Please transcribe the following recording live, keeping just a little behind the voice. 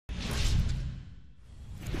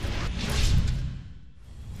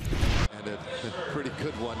pretty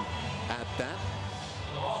good one at that.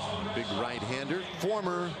 Big right-hander.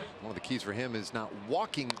 Former, one of the keys for him is not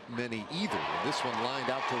walking many either. This one lined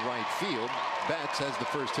out to right field. Betts has the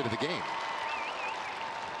first hit of the game.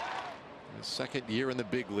 His second year in the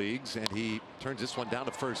big leagues, and he turns this one down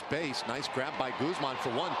to first base. Nice grab by Guzman for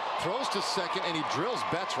one. Throws to second, and he drills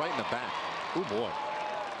Betts right in the back. Oh boy.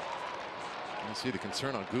 You see the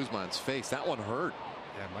concern on Guzman's face. That one hurt.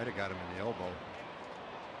 Yeah, might have got him in the elbow.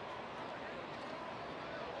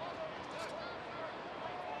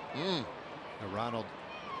 Now Ronald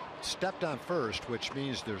stepped on first, which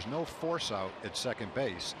means there's no force out at second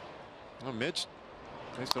base. Well, Mitch,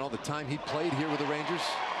 based on all the time he played here with the Rangers,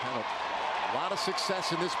 had a lot of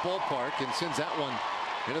success in this ballpark and sends that one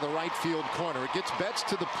into the right field corner. It gets Betts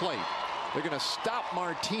to the plate. They're going to stop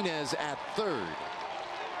Martinez at third.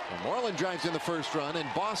 Well, Moreland drives in the first run,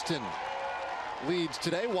 and Boston leads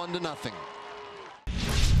today 1-0.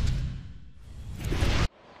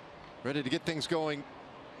 Ready to get things going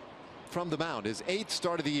from the mound. His 8th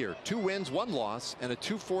start of the year. 2 wins, 1 loss, and a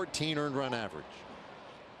 .214 earned run average.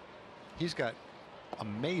 He's got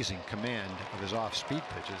amazing command of his off-speed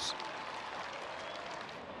pitches.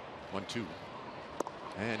 1-2.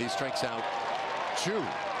 And he strikes out 2.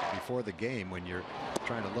 Before the game, when you're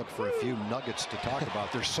trying to look for a few nuggets to talk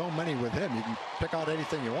about, there's so many with him. You can pick out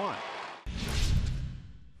anything you want.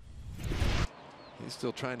 He's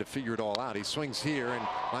still trying to figure it all out. He swings here and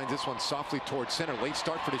lines this one softly towards center. Late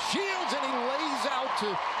start for the Shields, and he lays out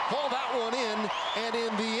to haul that one in, and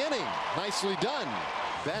in the inning. Nicely done.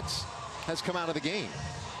 Betts has come out of the game.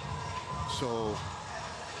 So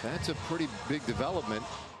that's a pretty big development.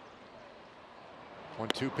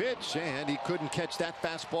 1-2 pitch, and he couldn't catch that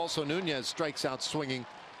fastball, so Nunez strikes out swinging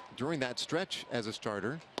during that stretch as a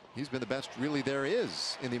starter. He's been the best really there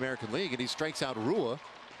is in the American League, and he strikes out Rua.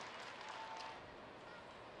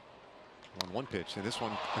 1-1 pitch, and this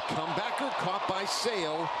one a comebacker caught by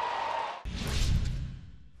Sale.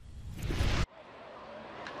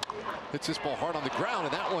 Hits this ball hard on the ground,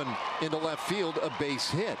 and that one into left field, a base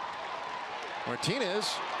hit.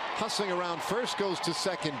 Martinez hustling around first, goes to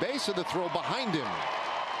second base, and the throw behind him.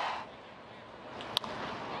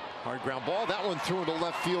 Hard ground ball. That one threw into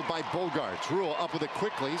left field by Bogarts. Rule up with it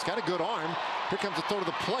quickly. He's got a good arm. Here comes the throw to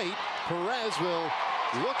the plate. Perez will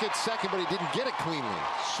look at second, but he didn't get it cleanly.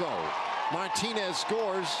 So Martinez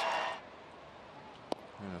scores.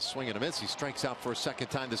 And a swing and a miss. He strikes out for a second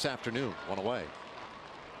time this afternoon. 1 away.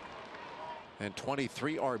 And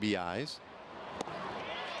 23 RBIs.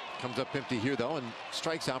 Comes up empty here, though, and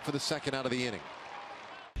strikes out for the second out of the inning.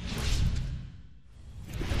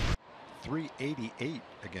 388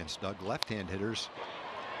 against Doug. Left-hand hitters,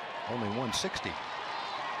 only 160.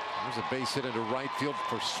 There's a base hit into right field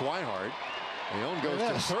for Swihart. Leon goes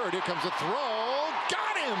to third. Here comes a throw.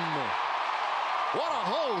 Got him! What a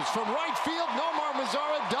hose from right field. Nomar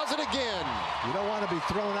Mazara does it again. You don't want to be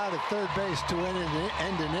thrown out at third base to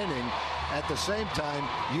end an inning. At the same time,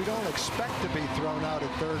 you don't expect to be thrown out at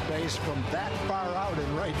third base from that far out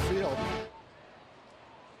in right field.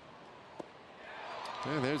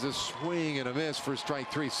 And there's a swing and a miss for strike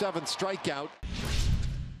 3. 7th strikeout.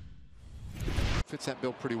 Fits that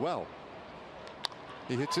bill pretty well.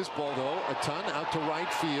 He hits this ball, though, a ton out to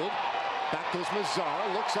right field. Back goes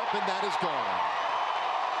Mazara, looks up, and that is gone.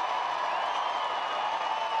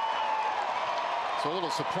 So a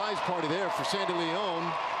little surprise party there for Sandy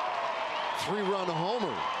Leon. 3-run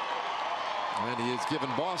homer. And he has given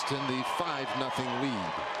Boston the 5-0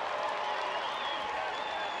 lead.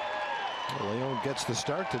 Well, Leon gets the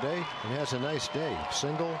start today and has a nice day.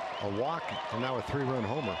 Single, a walk, and now a 3-run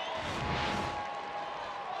homer.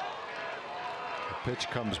 The pitch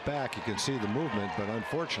comes back. You can see the movement, but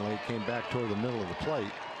unfortunately it came back toward the middle of the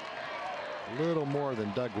plate. A little more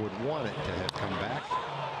than Doug would want it to have come back.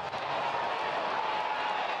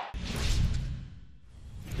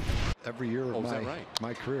 Every year of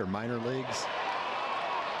my career, minor leagues.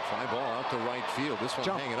 Fly ball out to right field. This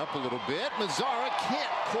one hanging up a little bit. Mazara can't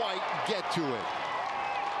quite get to it.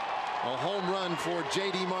 A home run for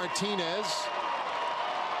J.D. Martinez.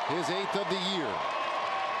 His 8th of the year.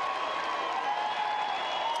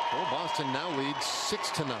 Well, Boston now leads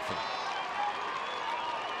 6-0.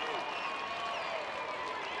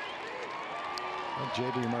 Well,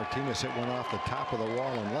 J.D. Martinez hit one off the top of the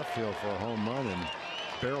wall in left field for a home run and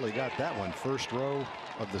barely got that one. First row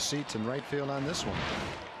of the seats in right field on this one.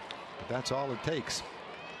 But that's all it takes.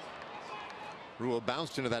 Rua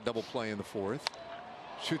bounced into that double play in the 4th.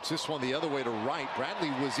 Shoots this one the other way to right.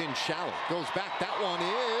 Bradley was in shallow. Goes back. That one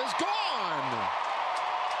is gone.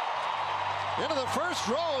 Into the first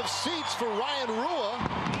row of seats for Ryan Rua.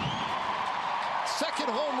 Second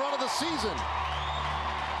home run of the season.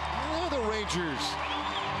 there the Rangers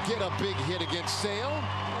get a big hit against Sale.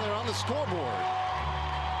 They're on the scoreboard.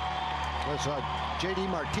 Was J.D.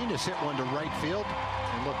 Martinez hit one to right field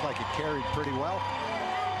and looked like it carried pretty well.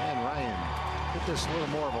 And Ryan hit this a little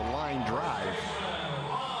more of a line drive.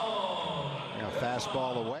 A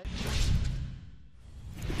fastball away.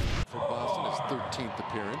 For Boston, his 13th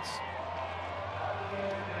appearance.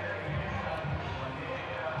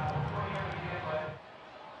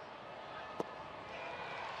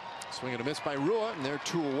 Swing and a miss by Rua, and they're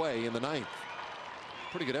 2 away in the 9th.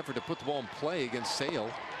 Pretty good effort to put the ball in play against Sale,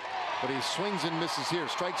 but he swings and misses here.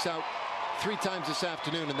 Strikes out 3 times this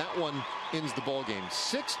afternoon, and that one ends the ball game.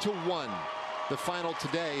 6-1, the final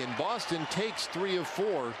today, and Boston takes 3 of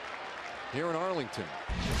 4 here in Arlington.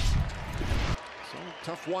 So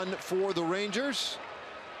tough one for the Rangers.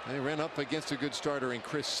 They ran up against a good starter in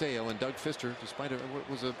Chris Sale, and Doug Fister, despite what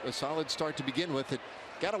was a solid start to begin with, it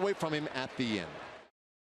got away from him at the end.